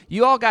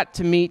You all got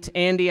to meet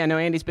Andy. I know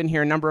Andy's been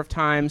here a number of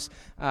times.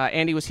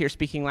 Andy was here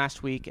speaking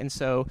last week. And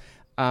so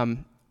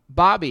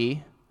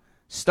Bobbi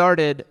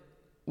started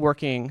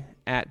working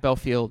at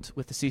Bellefield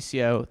with the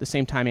CCO the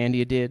same time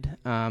Andy did.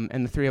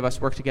 And the three of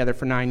us worked together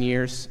for 9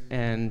 years.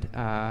 And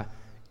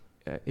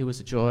it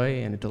was a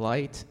joy and a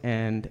delight.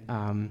 And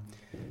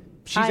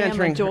she's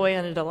entering... a joy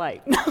and a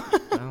delight.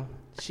 Well,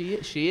 she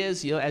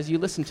is, as you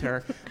listen to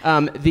her.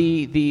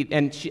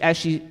 As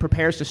she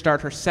prepares to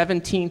start her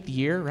 17th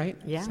year, right?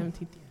 Yeah. 17th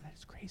year.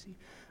 That's crazy.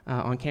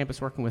 On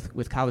campus working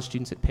with college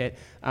students at Pitt.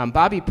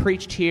 Bobbi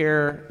preached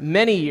here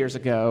many years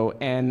ago,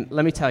 and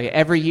let me tell you,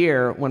 every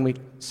year when we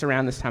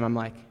surround this time, I'm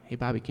like, hey,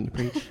 Bobbi, can you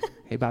preach?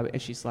 Hey, Bobbi.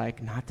 And she's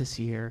like, not this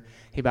year.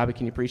 Hey, Bobbi,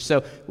 can you preach?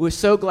 So we're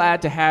so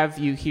glad to have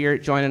you here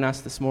joining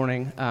us this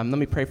morning. Let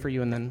me pray for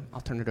you, and then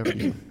I'll turn it over to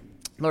you.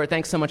 Lord,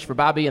 thanks so much for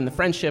Bobbi and the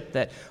friendship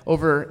that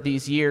over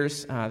these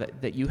years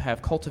that you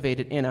have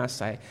cultivated in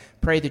us. I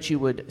pray that you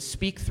would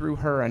speak through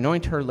her,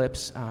 anoint her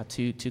lips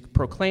to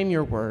proclaim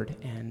your word,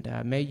 and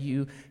may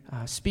you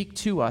speak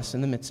to us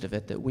in the midst of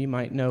it, that we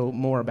might know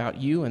more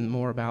about you and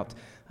more about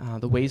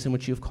the ways in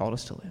which you have called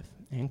us to live.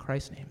 In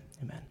Christ's name,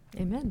 amen.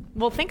 Amen.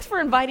 Well, thanks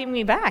for inviting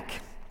me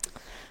back.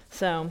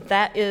 So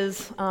that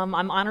is,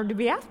 I'm honored to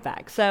be asked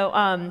back.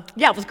 So,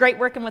 it was great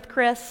working with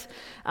Chris.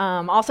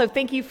 Also,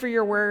 thank you for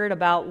your word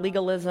about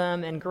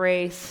legalism and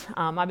grace.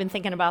 I've been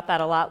thinking about that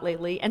a lot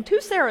lately. And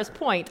to Sarah's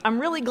point, I'm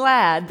really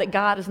glad that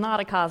God is not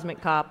a cosmic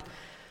cop,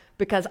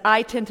 because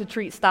I tend to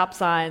treat stop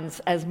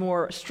signs as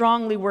more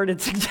strongly worded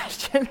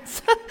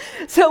suggestions.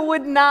 So it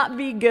would not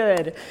be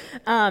good.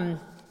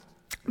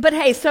 But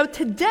hey, so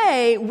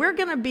today we're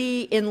going to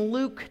be in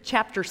Luke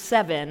chapter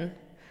 7,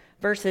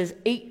 verses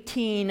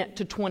 18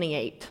 to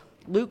 28.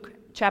 Luke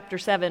chapter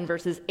 7,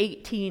 verses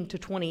 18 to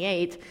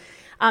 28.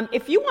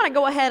 If you want to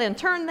go ahead and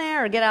turn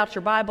there or get out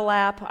your Bible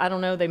app, I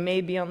don't know, they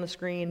may be on the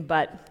screen,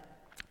 but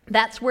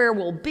that's where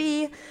we'll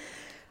be.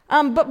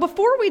 But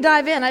before we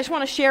dive in, I just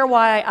want to share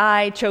why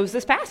I chose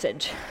this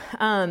passage.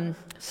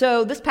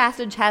 So this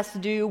passage has to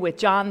do with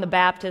John the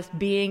Baptist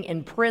being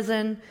in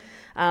prison.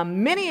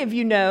 Many of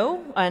you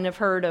know and have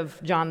heard of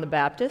John the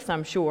Baptist,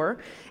 I'm sure.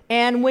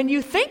 And when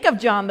you think of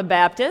John the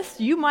Baptist,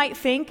 you might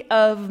think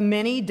of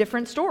many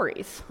different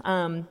stories.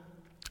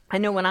 I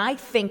know when I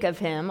think of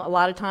him, a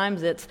lot of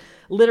times it's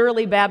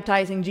literally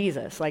baptizing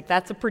Jesus. Like,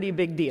 that's a pretty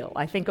big deal.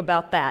 I think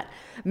about that.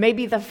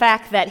 Maybe the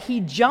fact that he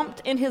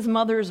jumped in his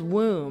mother's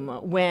womb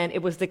when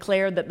it was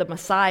declared that the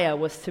Messiah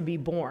was to be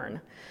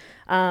born.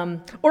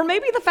 Or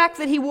maybe the fact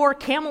that he wore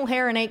camel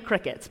hair and ate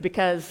crickets,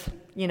 because,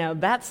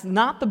 that's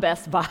not the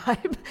best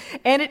vibe,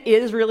 and it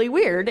is really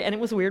weird, and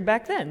it was weird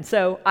back then.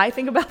 So I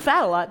think about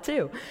that a lot,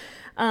 too.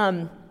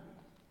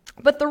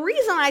 But the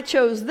reason I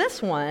chose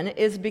this one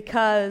is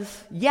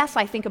because, yes,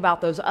 I think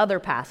about those other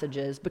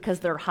passages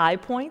because they're high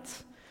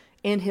points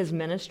in his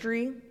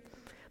ministry,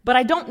 but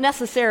I don't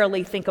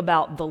necessarily think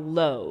about the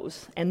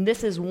lows, and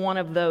this is one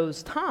of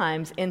those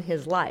times in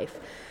his life.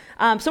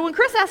 So when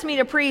Chris asked me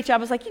to preach, I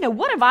was like,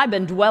 what have I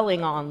been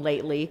dwelling on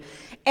lately?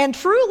 And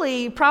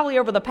truly, probably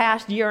over the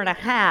past year and a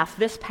half,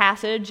 this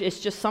passage is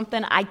just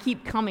something I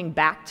keep coming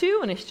back to,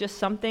 and it's just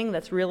something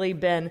that's really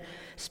been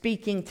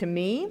speaking to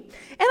me. And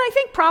I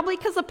think probably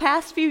because the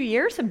past few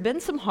years have been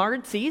some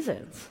hard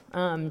seasons.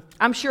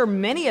 I'm sure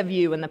many of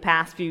you in the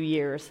past few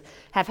years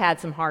have had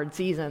some hard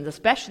seasons,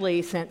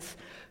 especially since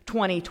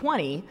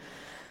 2020.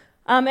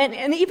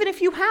 And even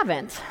if you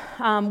haven't,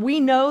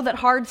 we know that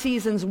hard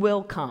seasons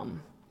will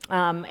come.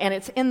 And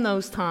it's in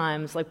those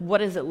times, like, what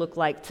does it look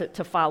like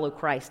to follow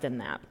Christ in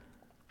that?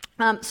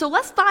 So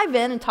let's dive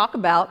in and talk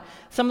about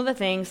some of the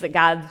things that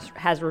God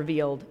has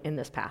revealed in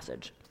this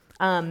passage.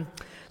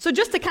 So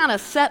just to kind of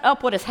set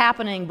up what is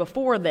happening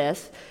before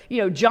this,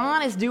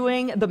 John is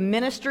doing the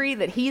ministry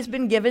that he's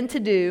been given to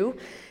do.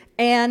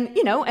 And,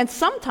 and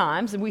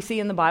sometimes, we see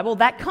in the Bible,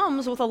 that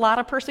comes with a lot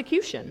of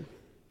persecution.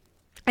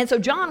 And so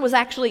John was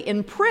actually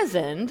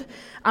imprisoned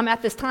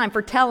at this time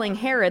for telling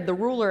Herod, the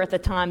ruler at the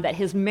time, that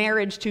his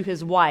marriage to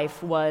his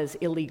wife was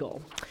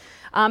illegal.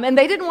 And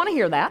they didn't want to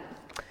hear that,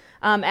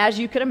 as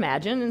you could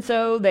imagine, and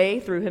so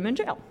they threw him in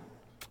jail.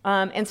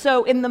 And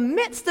so in the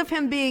midst of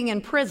him being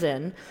in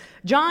prison,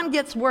 John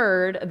gets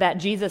word that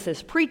Jesus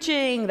is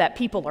preaching, that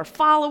people are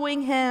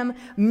following him,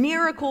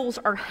 miracles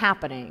are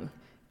happening,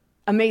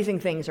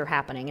 amazing things are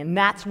happening, and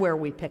that's where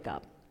we pick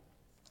up.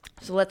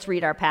 So let's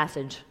read our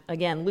passage.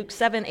 Again, Luke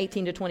 7,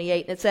 18 to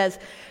 28. It says,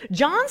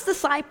 John's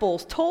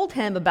disciples told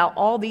him about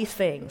all these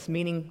things,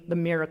 meaning the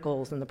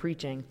miracles and the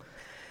preaching.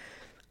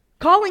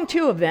 Calling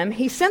 2 of them,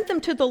 he sent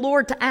them to the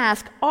Lord to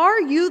ask, are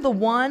you the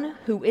one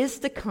who is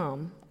to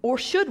come, or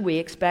should we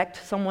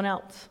expect someone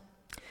else?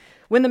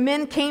 When the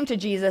men came to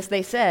Jesus,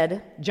 they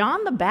said,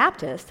 John the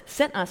Baptist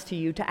sent us to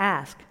you to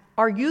ask,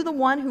 are you the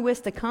one who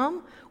is to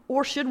come,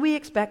 or should we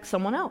expect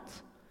someone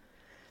else?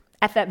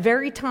 At that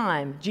very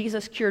time,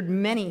 Jesus cured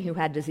many who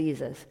had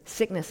diseases,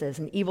 sicknesses,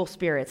 and evil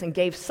spirits, and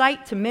gave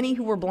sight to many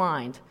who were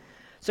blind.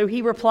 So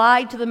he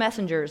replied to the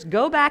messengers,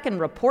 go back and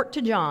report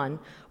to John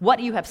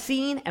what you have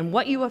seen and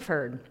what you have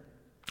heard.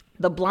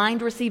 The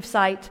blind receive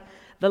sight,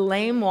 the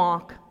lame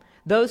walk,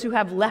 Those who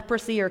have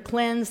leprosy are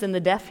cleansed and the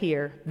deaf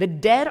hear. The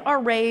dead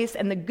are raised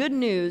and the good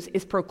news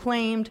is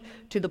proclaimed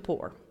to the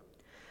poor.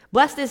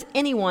 Blessed is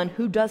anyone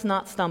who does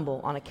not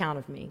stumble on account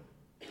of me.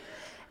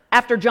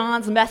 After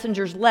John's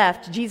messengers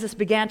left, Jesus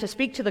began to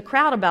speak to the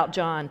crowd about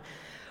John.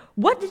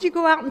 What did you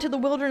go out into the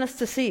wilderness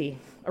to see?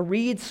 A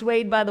reed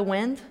swayed by the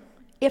wind?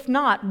 If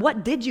not,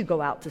 what did you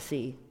go out to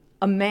see?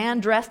 A man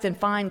dressed in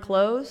fine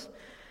clothes?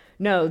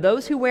 No,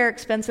 those who wear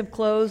expensive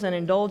clothes and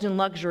indulge in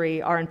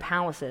luxury are in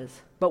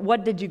palaces. But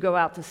what did you go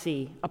out to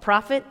see? A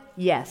prophet?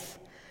 Yes.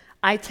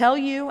 I tell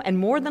you, and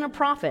more than a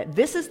prophet,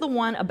 this is the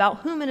one about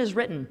whom it is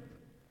written,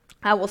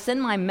 I will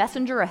send my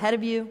messenger ahead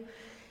of you,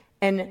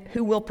 and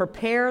who will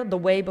prepare the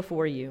way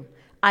before you.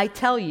 I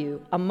tell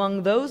you,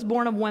 among those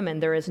born of women,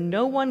 there is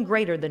no one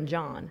greater than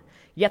John.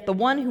 Yet the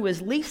one who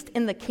is least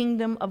in the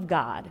kingdom of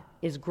God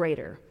is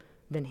greater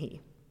than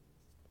he.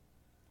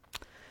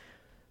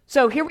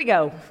 So here we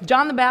go.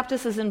 John the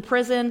Baptist is in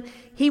prison.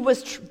 He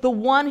was the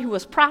one who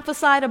was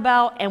prophesied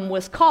about and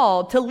was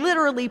called to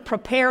literally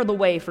prepare the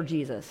way for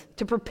Jesus,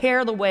 to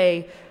prepare the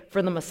way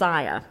for the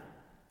Messiah.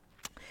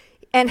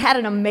 And had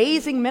an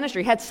amazing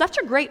ministry, had such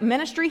a great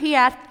ministry, he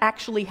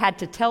actually had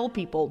to tell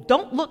people,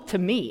 don't look to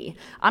me.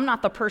 I'm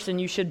not the person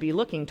you should be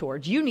looking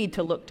towards. You need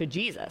to look to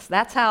Jesus.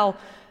 That's how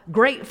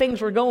great things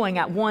were going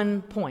at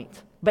one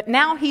point. But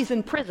now he's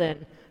in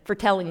prison for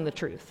telling the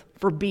truth,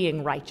 for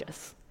being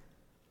righteous.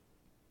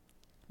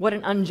 What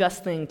an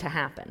unjust thing to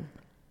happen.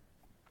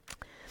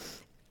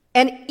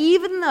 And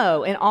even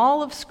though in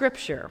all of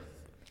Scripture,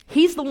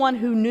 he's the one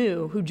who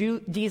knew who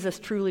Jesus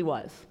truly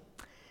was.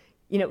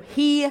 You know,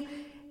 he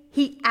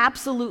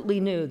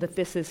absolutely knew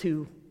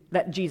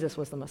that Jesus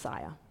was the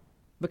Messiah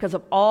because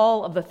of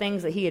all of the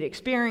things that he had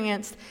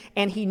experienced,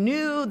 and he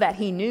knew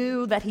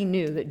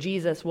that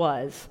Jesus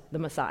was the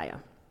Messiah.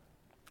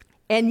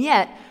 And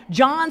yet,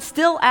 John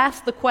still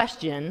asked the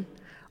question,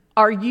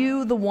 are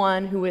you the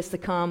one who is to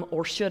come,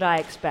 or should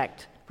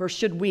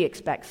we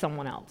expect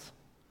someone else?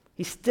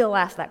 He still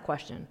asked that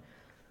question.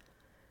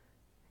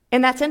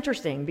 And that's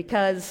interesting,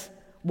 because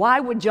why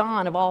would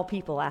John, of all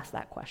people, ask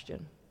that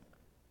question?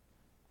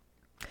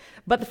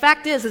 But the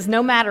fact is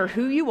no matter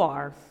who you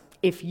are,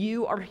 if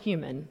you are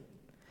human,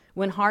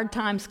 when hard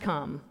times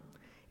come,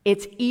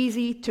 it's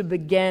easy to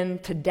begin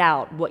to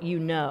doubt what you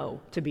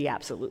know to be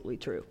absolutely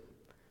true,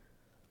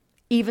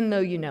 even though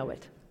you know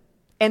it.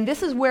 And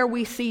this is where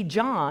we see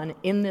John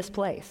in this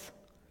place.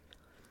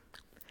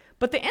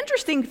 But the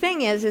interesting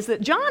thing is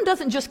that John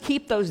doesn't just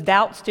keep those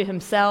doubts to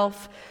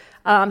himself.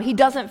 He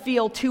doesn't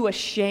feel too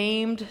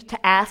ashamed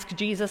to ask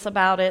Jesus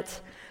about it.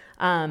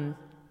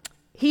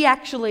 He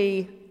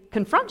actually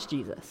confronts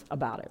Jesus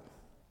about it.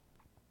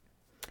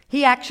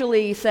 He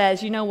actually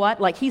says, you know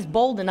what, like he's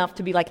bold enough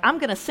to be like, I'm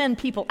going to send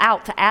people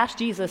out to ask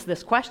Jesus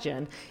this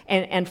question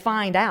and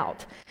find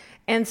out.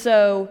 And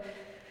so,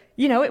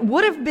 you know, it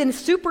would have been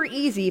super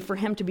easy for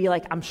him to be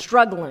like, I'm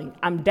struggling,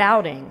 I'm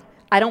doubting,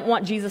 I don't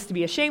want Jesus to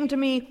be ashamed of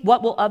me,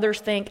 what will others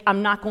think?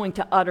 I'm not going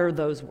to utter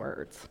those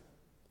words.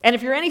 And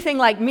if you're anything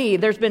like me,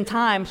 there's been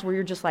times where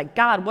you're just like,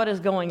 God, what is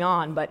going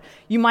on? But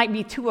you might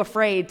be too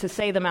afraid to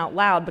say them out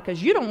loud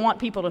because you don't want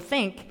people to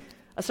think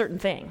a certain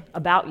thing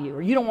about you,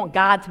 or you don't want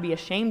God to be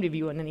ashamed of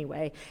you in any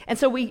way. And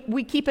so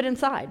we keep it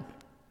inside.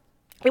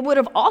 It would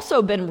have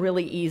also been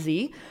really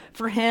easy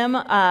for him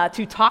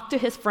to talk to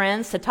his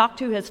friends, to talk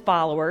to his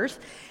followers,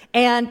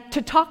 and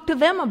to talk to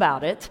them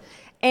about it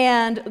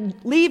and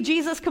leave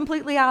Jesus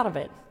completely out of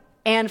it.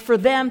 And for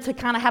them to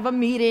kind of have a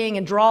meeting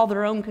and draw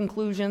their own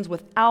conclusions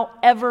without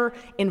ever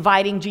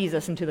inviting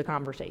Jesus into the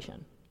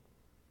conversation.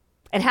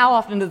 And how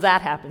often does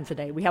that happen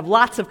today? We have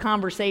lots of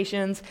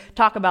conversations,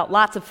 talk about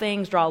lots of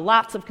things, draw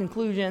lots of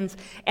conclusions,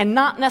 and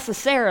not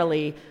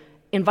necessarily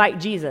invite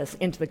Jesus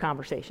into the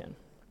conversation.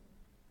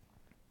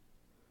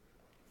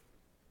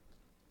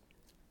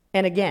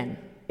 And again,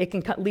 it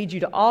can lead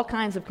you to all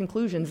kinds of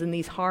conclusions in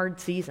these hard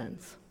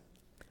seasons.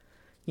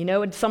 You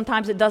know,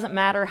 sometimes it doesn't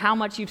matter how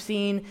much you've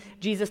seen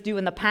Jesus do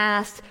in the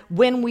past.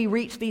 When we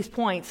reach these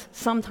points,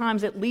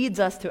 sometimes it leads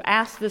us to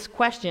ask this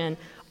question,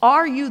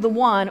 are you the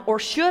one, or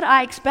should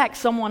I expect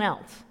someone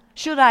else?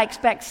 Should I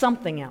expect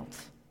something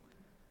else?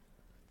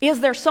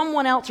 Is there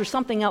someone else or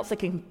something else that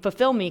can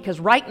fulfill me? Because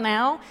right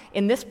now,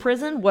 in this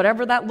prison,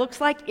 whatever that looks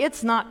like,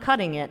 it's not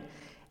cutting it,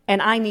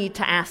 and I need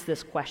to ask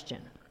this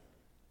question.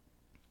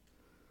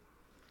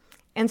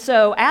 And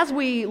so as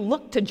we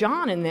look to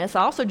John in this,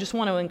 I also just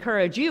want to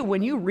encourage you,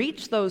 when you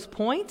reach those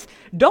points,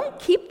 don't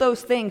keep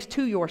those things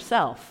to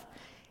yourself.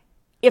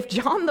 If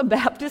John the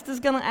Baptist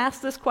is going to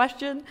ask this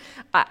question,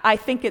 I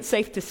think it's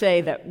safe to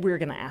say that we're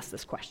going to ask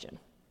this question.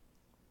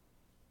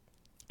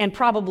 And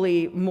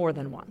probably more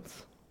than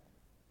once.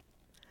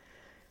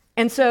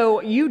 And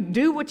so you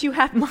do what you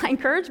have. My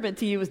encouragement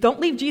to you is don't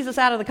leave Jesus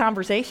out of the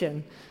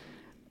conversation.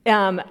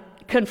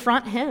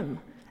 Confront him.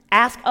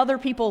 Ask other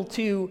people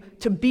to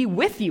be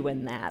with you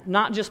in that,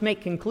 not just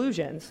make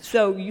conclusions.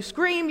 So you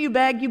scream, you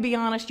beg, you be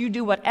honest, you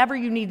do whatever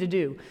you need to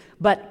do,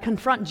 but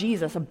confront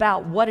Jesus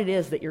about what it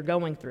is that you're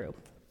going through.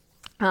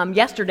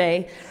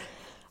 Yesterday,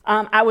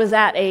 I was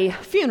at a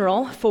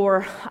funeral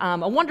for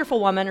a wonderful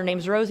woman. Her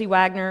name's Rosie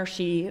Wagner.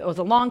 She was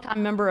a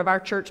longtime member of our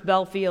church,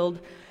 Bellefield.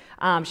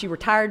 She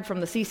retired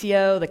from the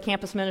CCO, the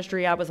campus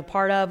ministry I was a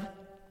part of.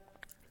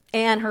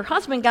 And her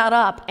husband got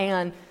up,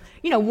 and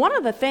one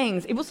of the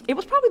things, it was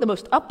probably the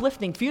most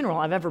uplifting funeral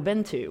I've ever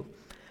been to.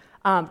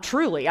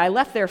 Truly, I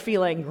left there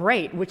feeling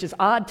great, which is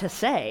odd to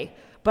say,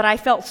 but I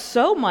felt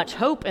so much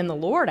hope in the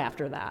Lord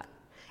after that.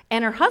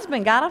 And her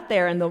husband got up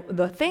there, and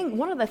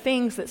one of the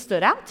things that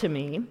stood out to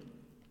me,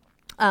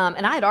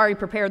 and I had already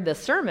prepared this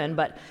sermon,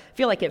 but I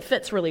feel like it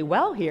fits really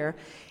well here,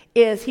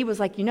 is he was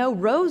like,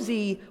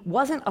 Rosie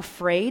wasn't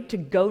afraid to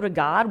go to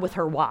God with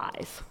her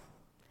whys.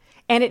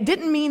 And it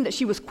didn't mean that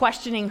she was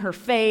questioning her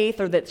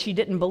faith or that she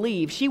didn't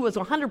believe. She was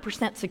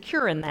 100%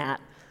 secure in that.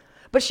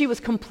 But she was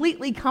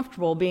completely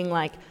comfortable being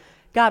like,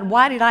 God,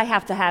 why did I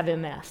have to have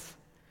MS?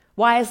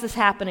 Why is this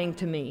happening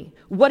to me?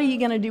 What are you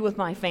going to do with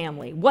my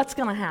family? What's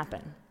going to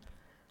happen?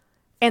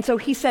 And so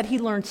he said he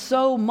learned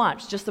so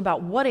much just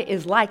about what it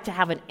is like to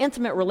have an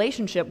intimate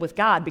relationship with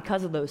God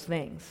because of those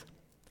things.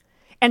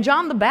 And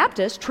John the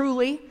Baptist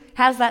truly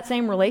has that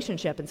same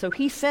relationship, and so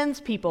he sends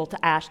people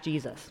to ask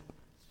Jesus.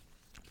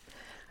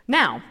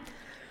 Now,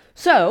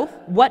 so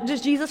what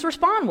does Jesus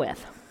respond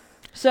with?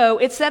 So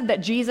it said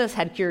that Jesus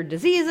had cured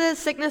diseases,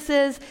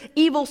 sicknesses,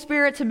 evil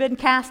spirits had been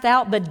cast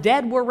out, the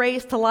dead were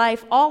raised to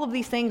life, all of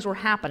these things were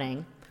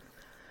happening.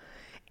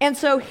 And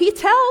so he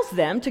tells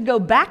them to go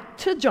back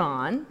to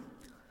John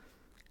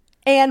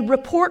and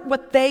report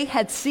what they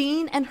had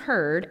seen and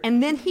heard,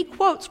 and then he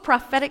quotes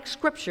prophetic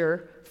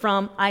scripture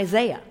from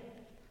Isaiah.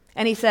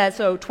 And he says,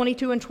 so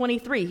 22 and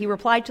 23, he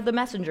replied to the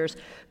messengers,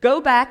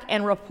 go back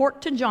and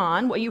report to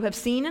John what you have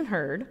seen and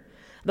heard.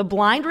 The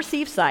blind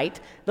receive sight,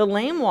 the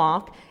lame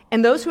walk,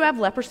 and those who have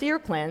leprosy are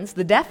cleansed,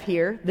 the deaf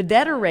hear, the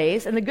dead are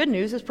raised, and the good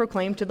news is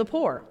proclaimed to the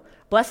poor.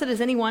 Blessed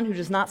is anyone who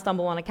does not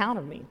stumble on account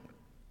of me.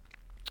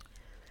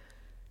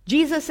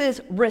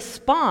 Jesus'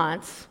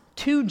 response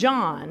to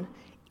John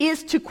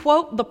is to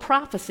quote the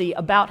prophecy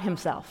about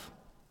himself,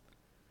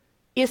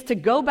 is to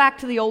go back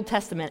to the Old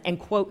Testament and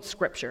quote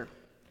Scripture,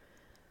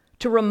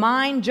 to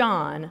remind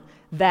John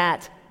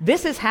that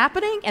this is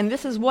happening and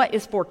this is what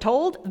is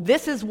foretold,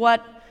 this is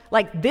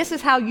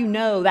how you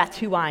know that's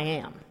who I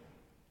am.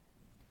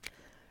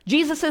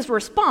 Jesus'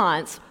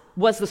 response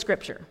was the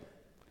Scripture,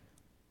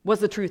 was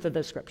the truth of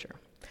the Scripture.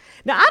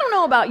 Now, I don't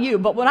know about you,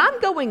 but when I'm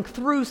going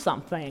through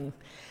something,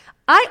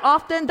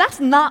 that's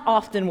not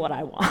often what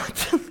I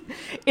want,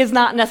 is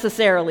not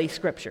necessarily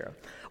Scripture.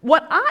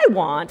 What I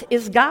want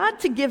is God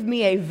to give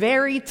me a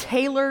very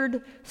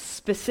tailored,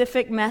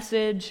 specific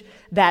message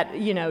that,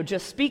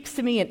 just speaks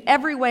to me in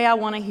every way I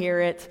want to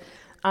hear it,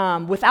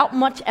 without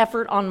much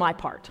effort on my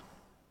part.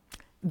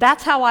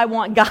 That's how I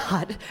want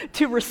God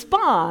to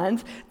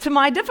respond to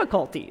my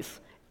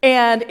difficulties.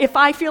 And if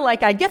I feel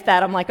like I get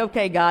that, I'm like,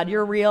 okay, God,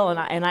 you're real, and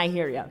I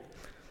hear you.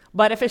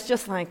 But if it's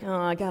just like,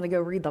 oh, I got to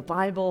go read the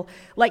Bible,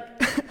 like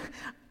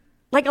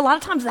a lot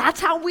of times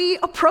that's how we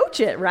approach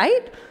it,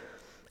 right?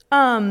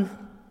 And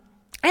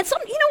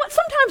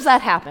sometimes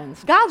that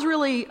happens. God's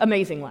really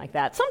amazing like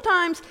that.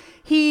 Sometimes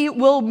he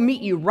will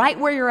meet you right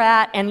where you're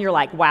at, and you're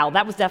like, wow,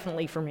 that was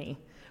definitely for me.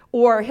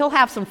 Or he'll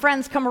have some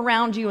friends come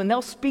around you, and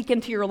they'll speak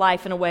into your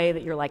life in a way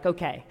that you're like,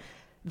 okay,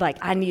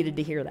 I needed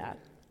to hear that.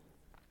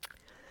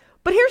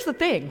 But here's the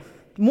thing.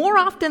 More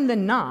often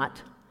than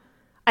not,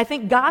 I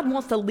think God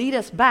wants to lead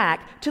us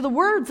back to the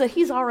words that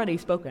he's already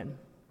spoken,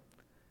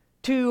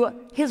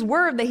 to his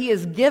word that he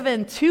has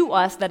given to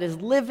us that is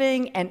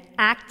living and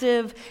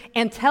active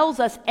and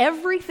tells us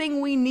everything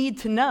we need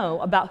to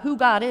know about who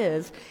God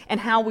is and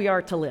how we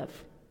are to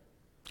live.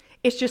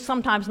 It's just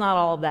sometimes not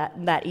all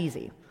that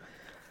easy.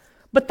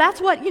 But that's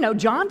what,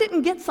 John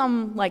didn't get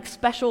some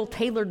special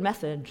tailored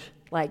message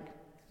like,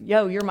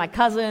 yo, you're my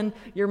cousin,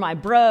 you're my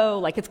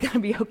bro, it's going to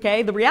be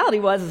okay. The reality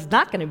was it's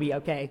not going to be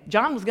okay.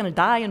 John was going to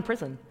die in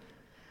prison.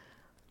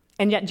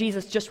 And yet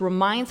Jesus just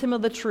reminds him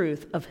of the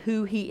truth of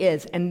who he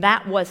is, and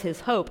that was his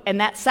hope, and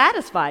that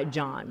satisfied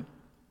John.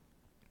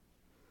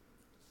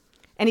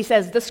 And he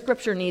says, this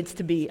scripture needs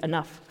to be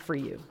enough for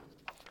you.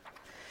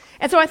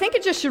 And so I think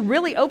it just should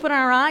really open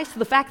our eyes to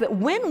the fact that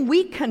when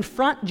we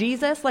confront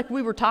Jesus, like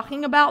we were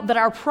talking about, that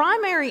our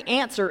primary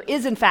answer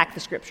is in fact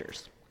the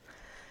scriptures.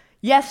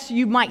 Yes,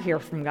 you might hear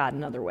from God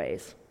in other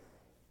ways.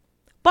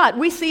 But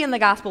we see in the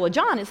Gospel of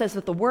John, it says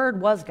that the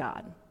Word was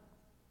God.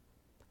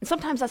 And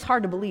sometimes that's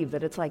hard to believe,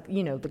 that it's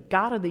the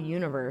God of the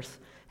universe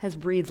has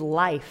breathed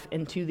life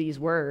into these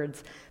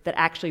words that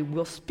actually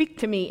will speak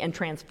to me and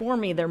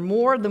transform me. They're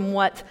more than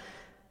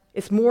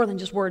it's more than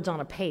just words on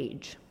a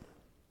page.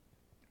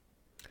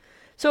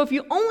 So if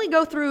you only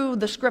go through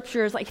the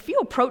scriptures, if you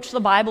approach the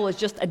Bible as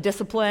just a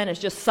discipline, as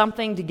just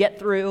something to get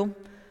through,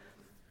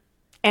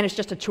 and it's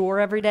just a chore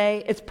every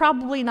day, it's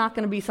probably not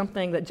going to be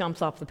something that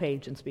jumps off the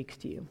page and speaks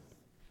to you.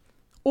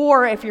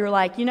 Or if you're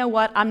like, you know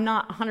what, I'm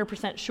not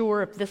 100%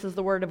 sure if this is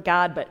the Word of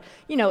God, but,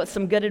 it's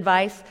some good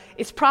advice,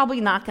 it's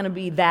probably not going to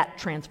be that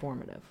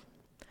transformative.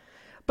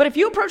 But if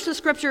you approach the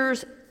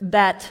scriptures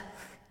that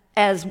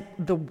as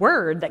the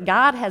word that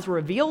God has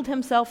revealed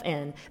himself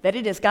in, that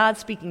it is God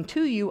speaking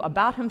to you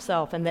about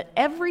himself, and that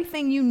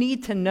everything you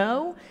need to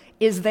know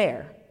is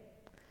there.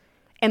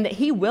 And that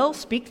he will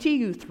speak to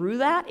you through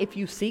that if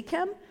you seek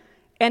him.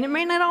 And it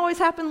may not always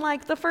happen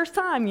like the first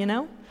time, you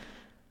know.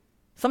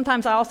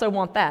 Sometimes I also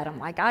want that. I'm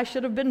like, I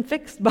should have been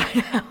fixed by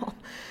now.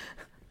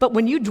 But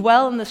when you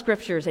dwell in the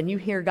scriptures and you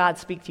hear God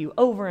speak to you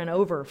over and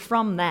over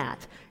from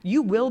that,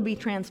 you will be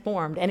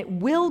transformed, and it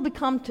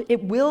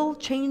will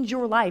change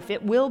your life.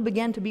 It will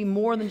begin to be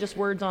more than just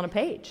words on a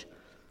page.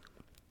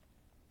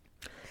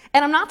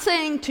 And I'm not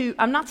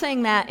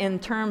saying that in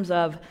terms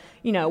of,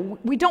 you know,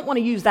 we don't want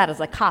to use that as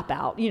a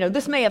cop-out. You know,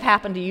 this may have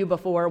happened to you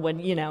before when,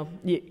 you know,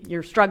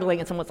 you're struggling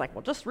and someone's like,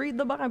 well, just read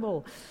the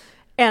Bible.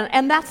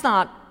 And that's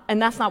not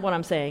what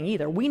I'm saying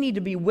either. We need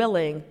to be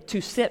willing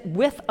to sit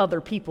with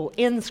other people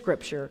in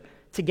Scripture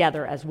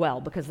together as well,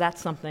 because that's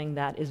something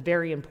that is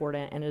very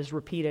important and is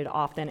repeated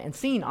often and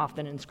seen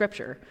often in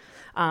Scripture.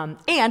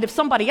 And if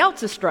somebody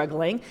else is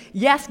struggling,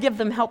 yes, give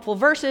them helpful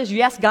verses,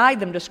 yes, guide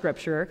them to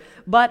Scripture,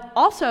 but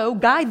also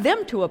guide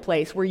them to a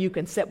place where you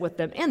can sit with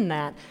them in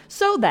that,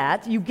 so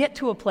that you get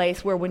to a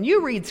place where when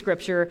you read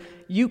Scripture,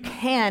 you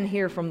can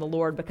hear from the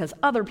Lord because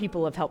other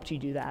people have helped you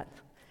do that.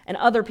 And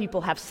other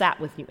people have sat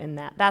with you in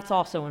that. That's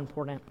also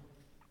important.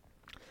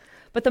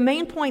 But the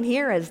main point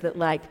here is that,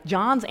 like,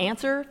 John's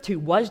answer to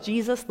was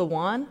Jesus the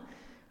one,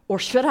 or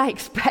should I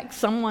expect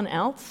someone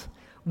else?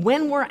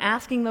 When we're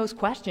asking those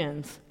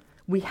questions,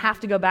 we have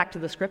to go back to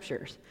the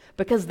scriptures,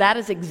 because that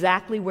is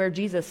exactly where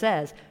Jesus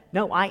says,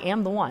 no, I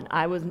am the one.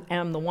 I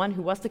am the one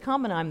who was to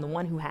come, and I'm the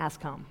one who has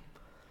come.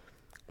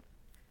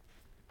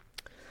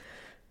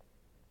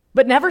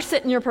 But never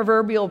sit in your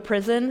proverbial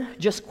prison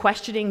just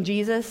questioning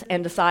Jesus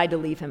and decide to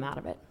leave him out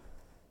of it.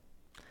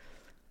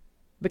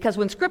 Because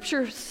when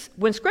Scripture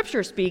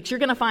speaks, you're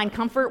going to find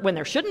comfort when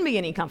there shouldn't be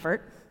any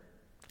comfort.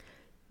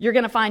 You're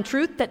going to find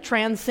truth that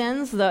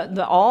transcends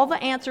all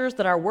the answers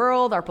that our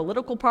world, our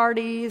political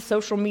parties,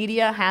 social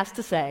media has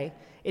to say.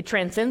 It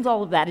transcends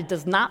all of that. It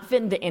does not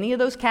fit into any of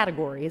those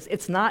categories.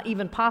 It's not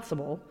even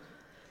possible.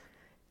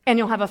 And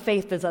you'll have a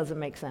faith that doesn't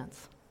make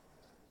sense.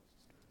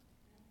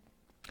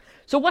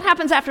 So what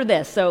happens after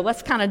this? So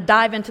let's kind of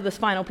dive into this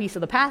final piece of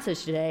the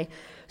passage today.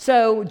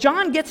 So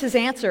John gets his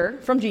answer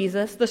from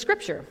Jesus, the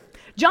scripture.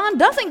 John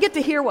doesn't get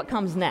to hear what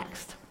comes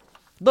next,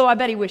 though I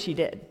bet he wish he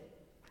did.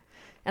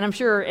 And I'm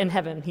sure in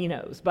heaven he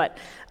knows. But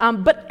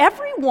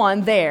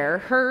everyone there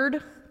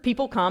heard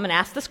people come and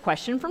ask this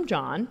question from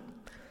John.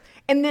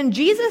 And then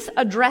Jesus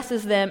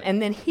addresses them, and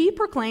then he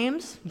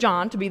proclaims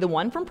John to be the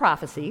one from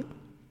prophecy.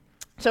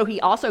 So he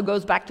also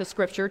goes back to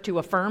scripture to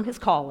affirm his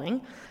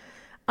calling.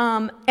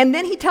 And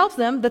then he tells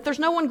them that there's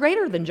no one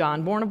greater than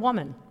John, born of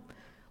woman,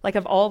 like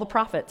of all the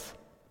prophets.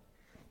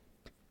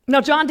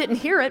 Now, John didn't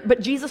hear it, but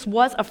Jesus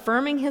was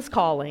affirming his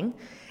calling.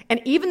 And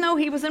even though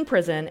he was in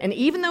prison, and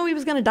even though he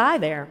was going to die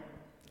there,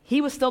 he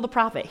was still the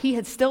prophet. He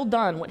had still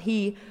done what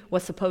he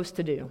was supposed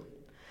to do.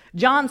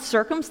 John's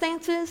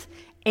circumstances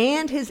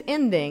and his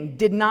ending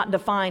did not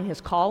define his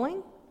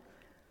calling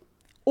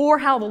or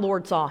how the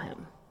Lord saw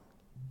him.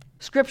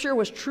 Scripture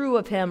was true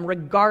of him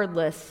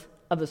regardless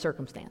of the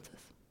circumstances.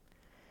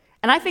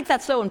 And I think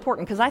that's so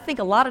important, because I think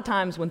a lot of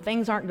times when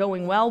things aren't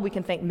going well, we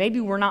can think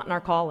maybe we're not in our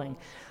calling.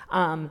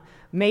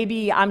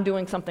 Maybe I'm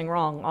doing something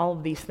wrong, all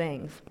of these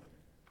things.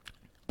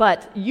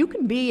 But you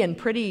can be in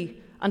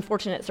pretty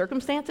unfortunate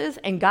circumstances,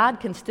 and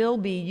God can still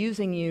be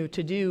using you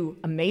to do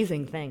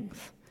amazing things.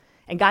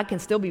 And God can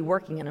still be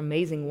working in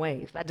amazing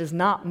ways. That does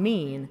not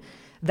mean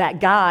that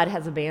God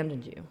has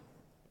abandoned you.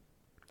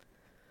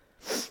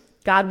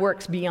 God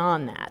works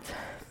beyond that.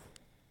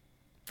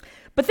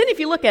 But then if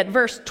you look at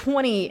verse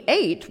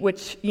 28,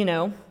 which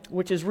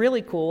is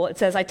really cool, it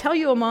says, I tell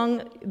you,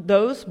 among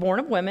those born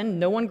of women,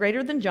 no one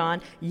greater than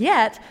John,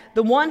 yet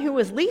the one who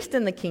is least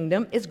in the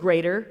kingdom is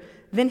greater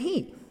than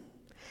he.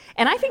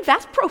 And I think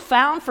that's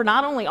profound for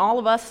not only all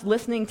of us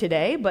listening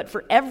today, but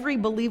for every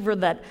believer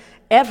that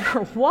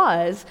ever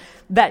was,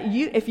 that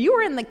if you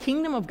are in the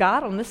kingdom of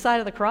God on this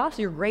side of the cross,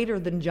 you're greater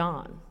than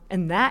John.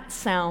 And that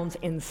sounds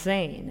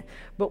insane.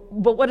 But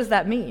what does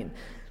that mean?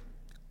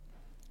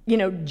 You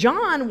know,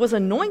 John was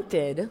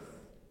anointed.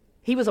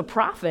 He was a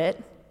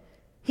prophet.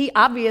 He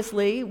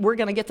obviously, we're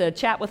going to get to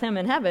chat with him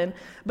in heaven.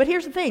 But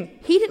here's the thing.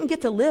 He didn't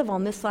get to live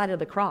on this side of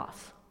the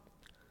cross.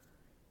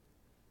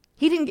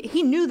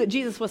 He knew that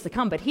Jesus was to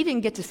come, but he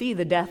didn't get to see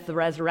the death, the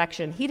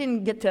resurrection. He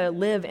didn't get to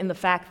live in the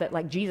fact that,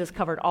 like, Jesus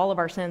covered all of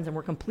our sins and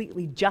we're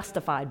completely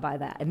justified by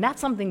that. And that's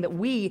something that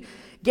we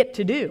get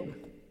to do.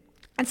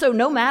 And so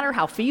no matter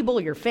how feeble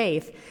your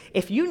faith,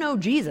 if you know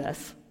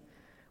Jesus,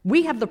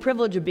 we have the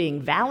privilege of being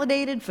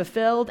validated,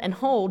 fulfilled, and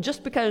whole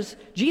just because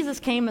Jesus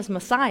came as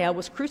Messiah,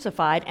 was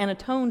crucified, and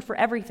atoned for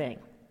everything.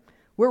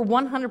 We're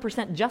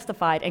 100%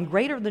 justified and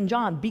greater than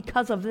John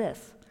because of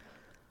this.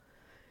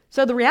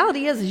 So the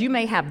reality is you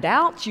may have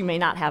doubts, you may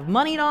not have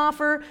money to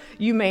offer,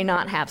 you may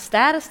not have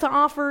status to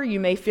offer, you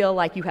may feel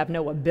like you have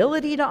no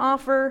ability to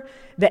offer,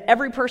 that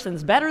every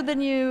person's better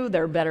than you,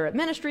 they're better at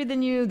ministry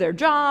than you, their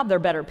job, they're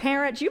better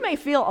parents. You may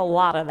feel a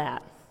lot of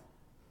that.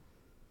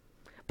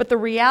 But the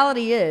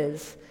reality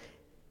is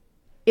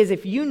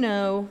if you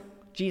know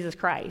Jesus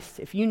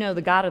Christ, if you know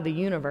the God of the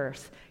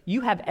universe,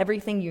 you have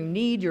everything you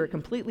need, you're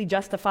completely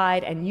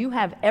justified, and you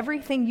have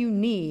everything you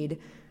need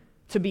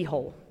to be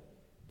whole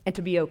and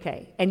to be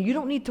okay. And you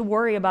don't need to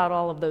worry about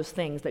all of those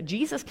things, that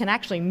Jesus can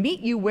actually meet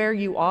you where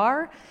you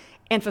are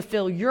and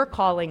fulfill your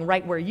calling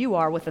right where you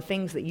are with the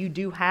things that you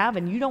do have,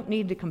 and you don't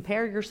need to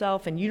compare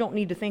yourself, and you don't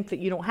need to think that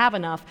you don't have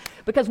enough,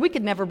 because we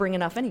could never bring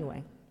enough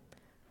anyway.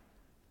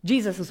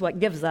 Jesus is what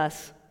gives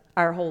us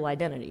our whole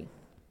identity.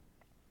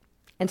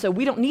 And so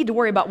we don't need to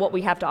worry about what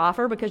we have to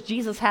offer, because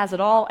Jesus has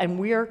it all, and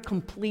we're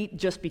complete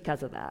just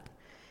because of that.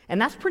 And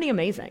that's pretty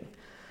amazing.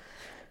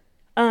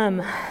 So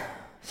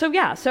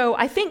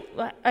I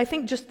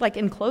think just like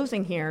in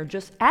closing here,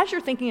 just as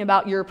you're thinking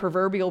about your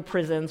proverbial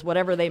prisons,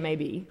 whatever they may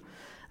be,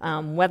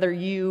 whether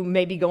you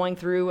may be going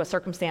through a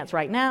circumstance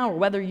right now or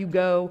whether you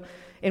go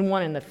in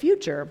one in the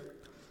future,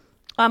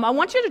 I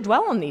want you to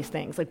dwell on these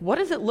things. Like, what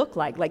does it look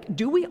like? Like,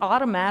 do we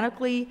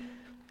automatically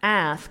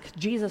ask,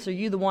 Jesus, are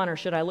you the one, or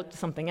should I look to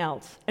something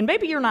else? And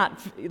maybe you're not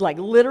like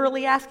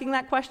literally asking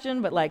that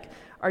question, but like,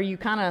 are you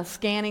kind of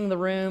scanning the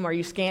room? Are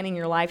you scanning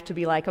your life to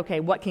be like, okay,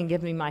 what can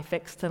give me my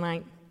fix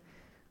tonight?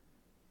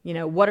 You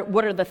know,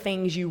 what are the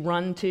things you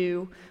run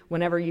to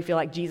whenever you feel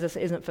like Jesus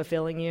isn't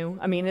fulfilling you?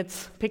 I mean,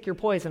 it's pick your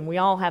poison. We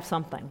all have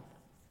something.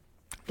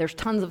 There's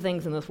tons of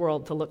things in this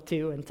world to look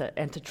to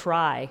and to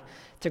try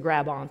to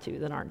grab onto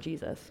that aren't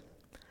Jesus.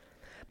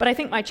 But I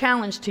think my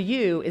challenge to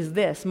you is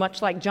this,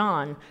 much like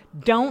John,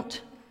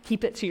 don't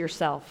keep it to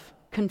yourself.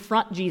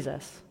 Confront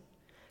Jesus.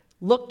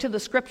 Look to the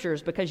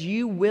scriptures, because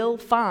you will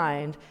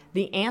find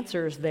the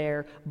answers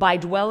there by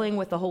dwelling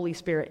with the Holy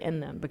Spirit in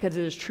them, because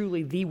it is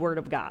truly the Word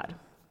of God.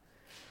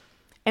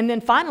 And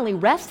then finally,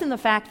 rest in the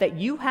fact that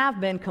you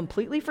have been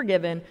completely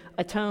forgiven,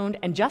 atoned,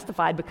 and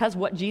justified because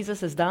what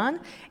Jesus has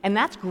done, and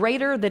that's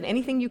greater than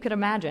anything you could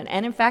imagine.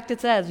 And in fact, it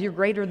says you're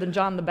greater than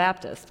John the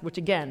Baptist, which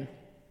again,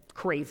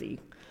 crazy.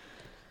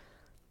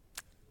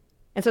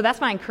 And so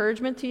that's my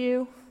encouragement to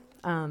you,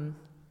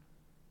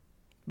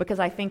 because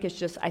I think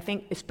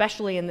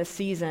especially in this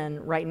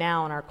season right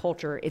now in our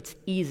culture, it's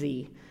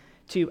easy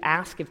to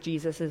ask if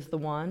Jesus is the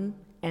one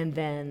and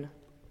then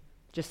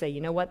just say, you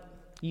know what?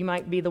 You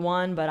might be the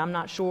one, but I'm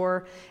not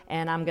sure,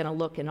 and I'm going to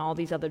look in all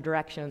these other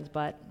directions,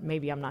 but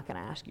maybe I'm not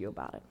going to ask you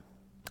about it.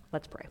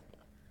 Let's pray.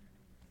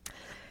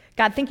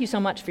 God, thank you so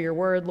much for your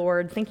word,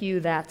 Lord. Thank you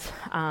that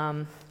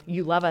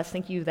you love us.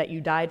 Thank you that you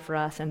died for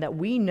us, and that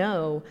we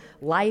know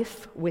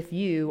life with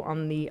you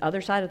on the other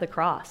side of the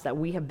cross, that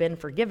we have been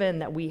forgiven,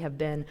 that we have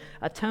been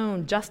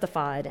atoned,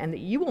 justified, and that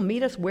you will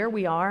meet us where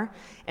we are.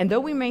 And though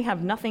we may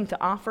have nothing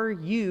to offer,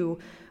 you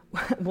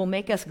will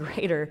make us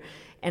greater.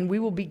 And we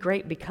will be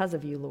great because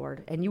of you,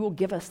 Lord. And you will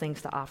give us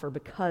things to offer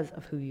because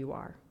of who you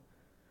are.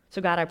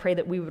 So, God, I pray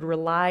that we would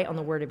rely on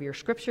the word of your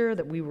scripture,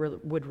 that we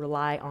would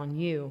rely on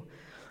you,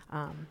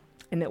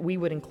 and that we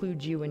would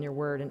include you in your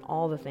word in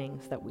all the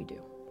things that we do.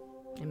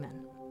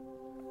 Amen.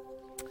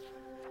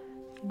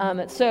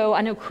 So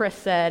I know Chris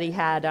said he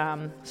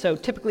had, so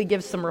typically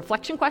gives some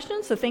reflection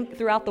questions to think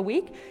throughout the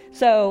week.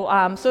 So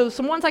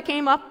some ones I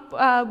came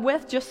up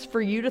with just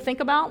for you to think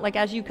about, like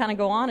as you kind of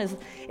go on, is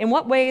in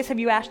what ways have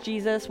you asked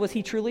Jesus, was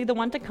he truly the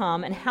one to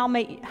come? And how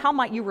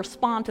might you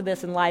respond to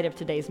this in light of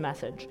today's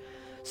message?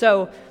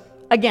 So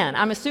again,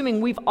 I'm assuming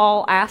we've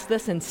all asked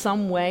this in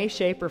some way,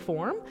 shape, or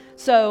form.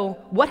 So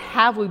what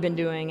have we been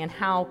doing, and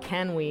how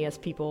can we as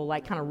people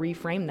like kind of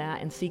reframe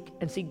that and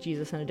seek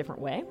Jesus in a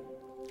different way?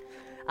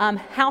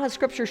 How has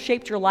Scripture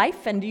shaped your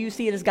life, and do you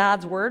see it as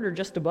God's Word or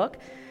just a book?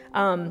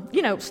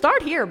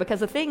 Start here, because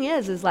the thing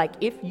is like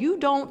if you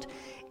don't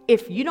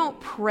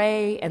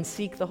pray and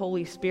seek the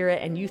Holy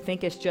Spirit, and you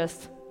think it's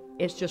just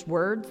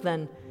words,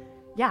 then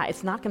yeah,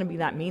 it's not going to be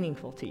that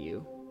meaningful to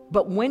you.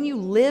 But when you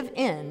live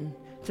in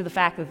to the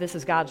fact that this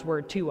is God's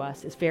Word to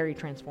us, it's very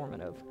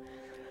transformative.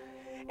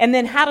 And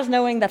then how does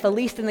knowing that the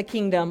least in the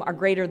kingdom are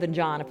greater than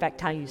John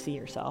affect how you see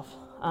yourself?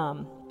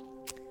 And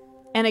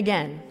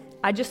again,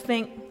 I just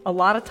think a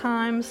lot of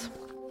times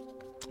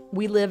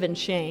we live in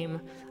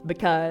shame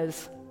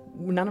because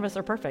none of us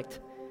are perfect.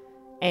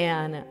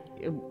 And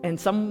in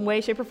some way,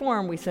 shape, or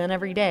form, we sin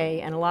every day.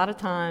 And a lot of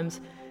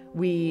times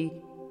we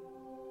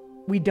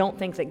don't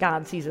think that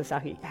God sees us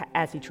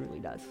as he truly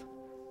does.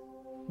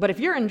 But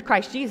if you're in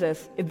Christ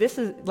Jesus, this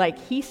is like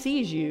he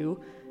sees you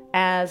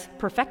as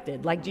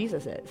perfected, like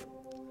Jesus is.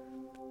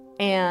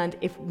 And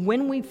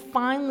when we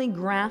finally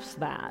grasp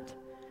that,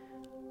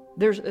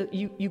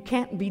 you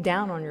can't be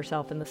down on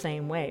yourself in the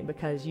same way,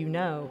 because you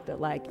know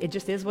that like it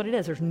just is what it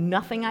is. There's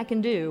nothing I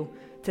can do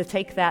to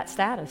take that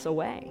status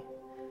away.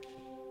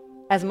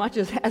 As much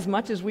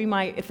as we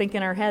might think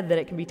in our head that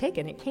it can be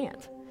taken, it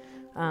can't.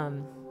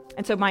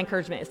 And so my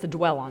encouragement is to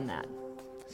dwell on that.